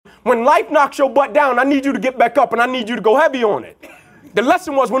when life knocks your butt down, I need you to get back up and I need you to go heavy on it. The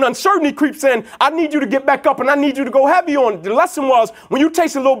lesson was when uncertainty creeps in, I need you to get back up and I need you to go heavy on it. The lesson was when you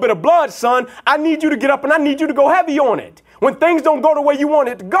taste a little bit of blood, son, I need you to get up and I need you to go heavy on it. When things don't go the way you want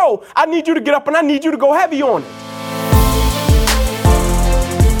it to go, I need you to get up and I need you to go heavy on it.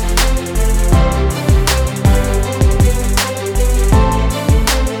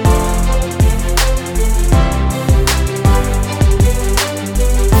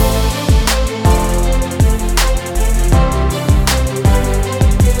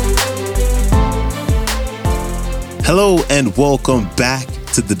 Hello and welcome back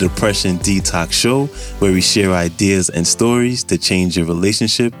to the Depression Detox Show, where we share ideas and stories to change your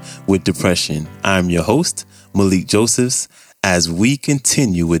relationship with depression. I'm your host, Malik Josephs. As we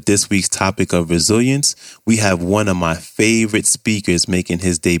continue with this week's topic of resilience, we have one of my favorite speakers making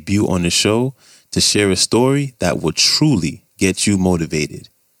his debut on the show to share a story that will truly get you motivated.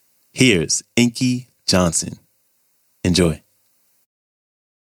 Here's Inky Johnson. Enjoy.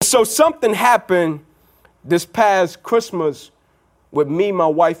 So something happened this past Christmas with me, my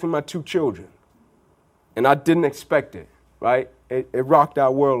wife, and my two children. And I didn't expect it, right? It rocked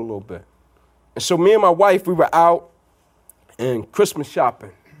our world a little bit. And so me and my wife, we were out and Christmas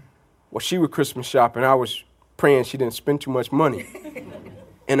shopping. Well, she was Christmas shopping. I was praying she didn't spend too much money.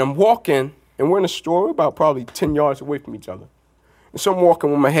 And I'm walking, and we're in a store about probably 10 yards away from each other. And so I'm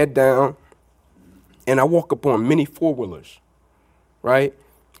walking with my head down, and I walk up on many four-wheelers, right?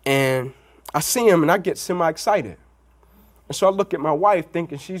 And I see him and I get semi-excited. And so I look at my wife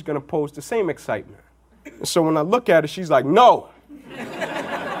thinking she's going to pose the same excitement. And so when I look at her, she's like, no.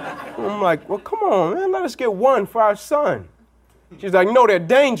 I'm like, well, come on, man, let us get one for our son. She's like, no, they're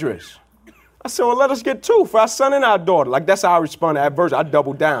dangerous. I said, well, let us get two for our son and our daughter. Like, that's how I respond to adversity. I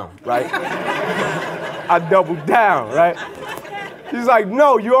double down, right? I double down, right? She's like,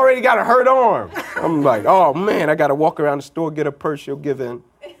 no, you already got a hurt arm. I'm like, oh, man, I got to walk around the store, get a purse, she'll give in.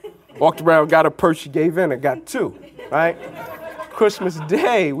 Walked around, got a purse, she gave in, I got two, right? Christmas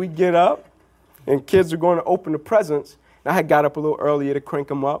Day, we get up, and kids are going to open the presents. And I had got up a little earlier to crank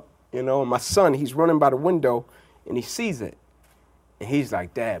them up, and my son, he's running by the window, and he sees it. And he's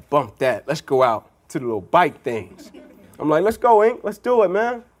like, Dad, bump that. Let's go out to the little bike things. I'm like, let's go, Ink. Let's do it,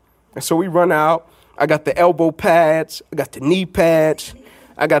 man. And so we run out. I got the elbow pads. I got the knee pads.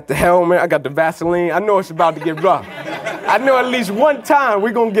 I got the helmet. I got the Vaseline. I know it's about to get rough. I know at least one time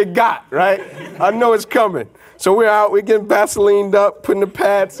we're going to get got, right? I know it's coming. So we're out, we're getting Vaselined up, putting the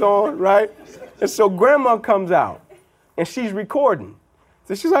pads on, right? And so Grandma comes out, and she's recording.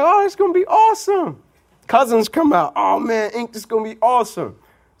 So she's like, oh, it's going to be awesome. Cousins come out. Oh, man, Ink, this is going to be awesome.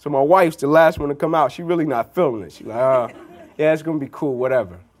 So my wife's the last one to come out. She really not feeling it. She's like, yeah, it's going to be cool,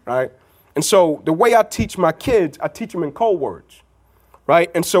 whatever, right? And so the way I teach my kids, I teach them in code words,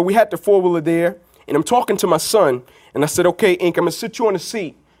 right? And so we had the four-wheeler there, and I'm talking to my son, and I said, okay, Ink, I'm going to sit you on the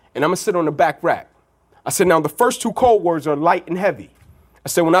seat, and I'm going to sit on the back rack. I said, now, the first two code words are light and heavy. I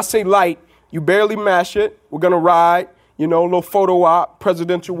said, when I say light, you barely mash it. We're going to ride, a little photo op,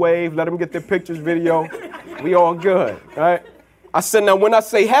 presidential wave, let them get their pictures, video. We all good, right? I said, now, when I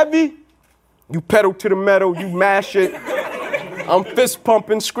say heavy, you pedal to the metal, you mash it. I'm fist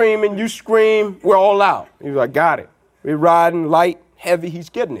pumping, screaming, you scream, we're all out. He was like, got it. We're riding light, heavy, he's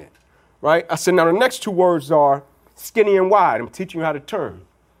getting it, right? I said, now, the next two words are skinny and wide. I'm teaching you how to turn.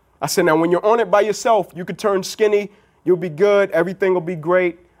 I said, now, when you're on it by yourself, you can turn skinny, you'll be good, everything will be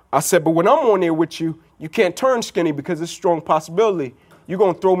great. I said, but when I'm on there with you, you can't turn skinny because it's a strong possibility. You're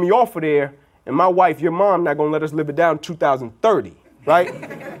going to throw me off of there, and my wife, your mom, not going to let us live it down in 2030,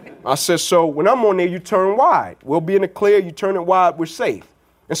 right? I said, so when I'm on there, you turn wide. We'll be in the clear, you turn it wide, we're safe.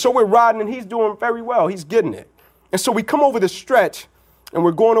 And so we're riding, and he's doing very well. He's getting it. And so we come over the stretch, and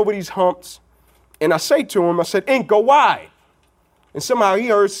we're going over these humps, and I say to him, I said, Ink, go wide. And somehow he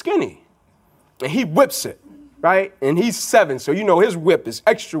heard skinny. And he whips it, right? And he's 7, so his whip is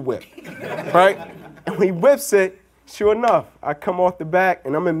extra whip, right? And when he whips it, sure enough, I come off the back,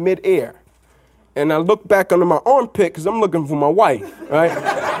 and I'm in midair. And I look back under my armpit because I'm looking for my wife, right?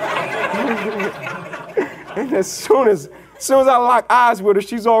 And as soon as I lock eyes with her,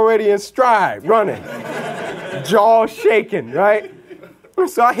 she's already in stride, running, jaw shaking, right? And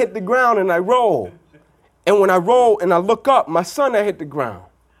so I hit the ground and I roll. And when I roll and I look up, my son had hit the ground,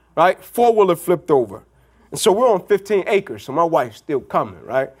 right? Four-wheeler flipped over. And so we're on 15 acres, so my wife's still coming,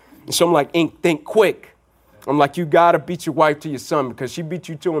 right? And so I'm like, Ink, think quick. I'm like, you got to beat your wife to your son because she beat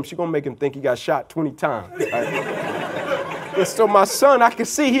you to him. She's going to make him think he got shot 20 times, right? And so my son, I can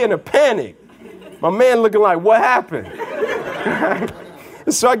see he in a panic. My man looking like, what happened?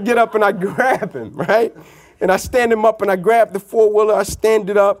 And so I get up and I grab him, right? And I stand him up and I grab the four-wheeler, I stand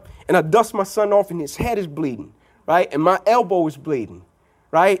it up and I dust my son off and his head is bleeding, right? And my elbow is bleeding,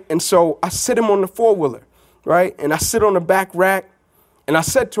 right? And so I sit him on the four-wheeler, right? And I sit on the back rack and I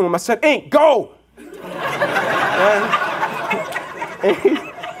said to him, I said, Ink, go! And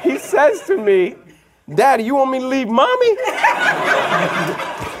he says to me, Daddy, you want me to leave Mommy?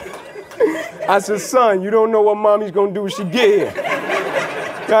 I said, son, you don't know what Mommy's gonna do when she get here.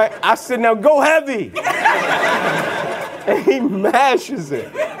 Right? I said, now go heavy. And he mashes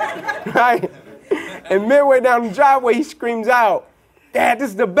it, right? And midway down the driveway, he screams out, Dad, this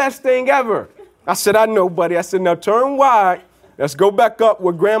is the best thing ever. I said, I know, buddy. I said, now turn wide. Let's go back up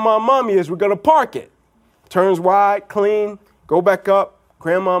where Grandma and Mommy is. We're gonna park it. Turns wide, clean, go back up,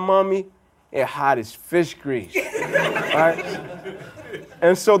 Grandma and Mommy, it hot as fish grease, right?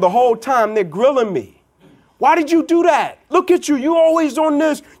 And so the whole time they're grilling me. Why did you do that? Look at you, you always on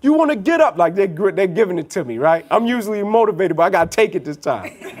this, you want to get up. Like they're giving it to me, right? I'm usually motivated, but I got to take it this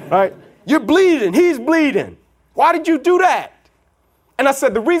time, right? You're bleeding, he's bleeding. Why did you do that? And I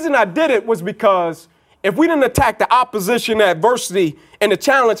said, the reason I did it was because if we didn't attack the opposition, the adversity, and the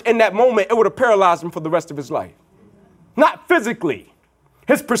challenge in that moment, it would have paralyzed him for the rest of his life. Not physically.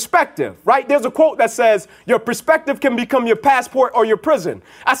 His perspective, right? There's a quote that says, your perspective can become your passport or your prison.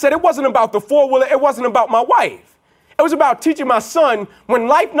 I said, it wasn't about the four-wheeler. It wasn't about my wife. It was about teaching my son, when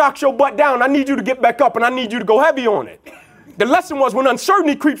life knocks your butt down, I need you to get back up and I need you to go heavy on it. The lesson was when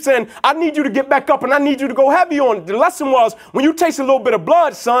uncertainty creeps in, I need you to get back up and I need you to go heavy on it. The lesson was when you taste a little bit of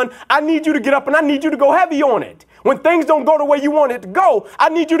blood, son, I need you to get up and I need you to go heavy on it. When things don't go the way you want it to go, I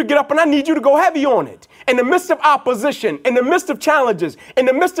need you to get up and I need you to go heavy on it. In the midst of opposition, in the midst of challenges, in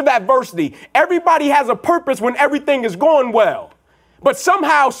the midst of adversity, everybody has a purpose when everything is going well. But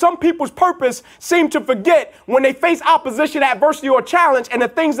somehow, some people's purpose seem to forget when they face opposition, adversity, or challenge, and the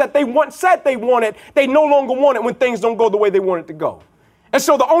things that they once said they wanted, they no longer want it when things don't go the way they want it to go. And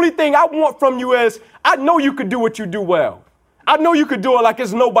so the only thing I want from you is, I know you could do what you do well. I know you could do it like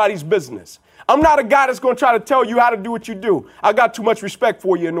it's nobody's business. I'm not a guy that's going to try to tell you how to do what you do. I got too much respect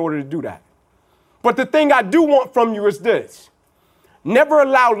for you in order to do that. But the thing I do want from you is this. Never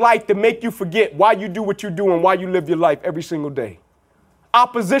allow life to make you forget why you do what you do and why you live your life every single day.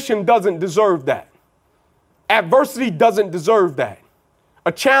 Opposition doesn't deserve that. Adversity doesn't deserve that.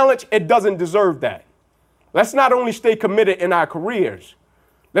 A challenge, it doesn't deserve that. Let's not only stay committed in our careers,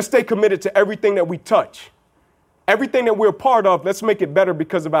 let's stay committed to everything that we touch. Everything that we're a part of, let's make it better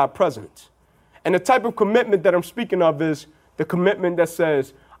because of our presence. And the type of commitment that I'm speaking of is the commitment that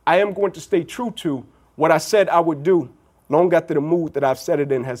says, I am going to stay true to what I said I would do long after the mood that I've said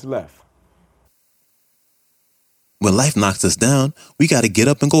it in has left. When life knocks us down, we got to get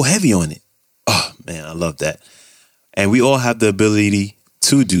up and go heavy on it. Oh, man, I love that. And we all have the ability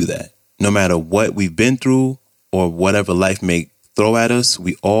to do that. No matter what we've been through or whatever life may throw at us,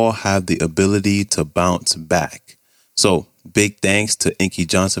 we all have the ability to bounce back. So big thanks to Inky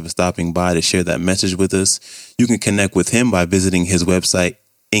Johnson for stopping by to share that message with us. You can connect with him by visiting his website,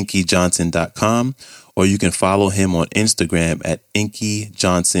 inkyjohnson.com, or you can follow him on Instagram at Inky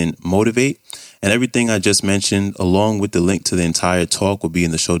Johnson Motivate. And everything I just mentioned, along with the link to the entire talk, will be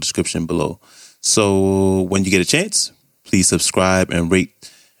in the show description below. So when you get a chance, please subscribe and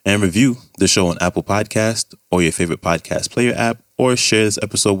rate and review the show on Apple Podcast or your favorite podcast player app, or share this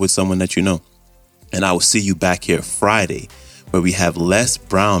episode with someone that you know. And I will see you back here Friday, where we have Les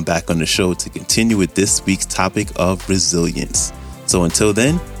Brown back on the show to continue with this week's topic of resilience. So until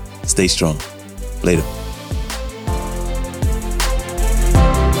then, stay strong. Later.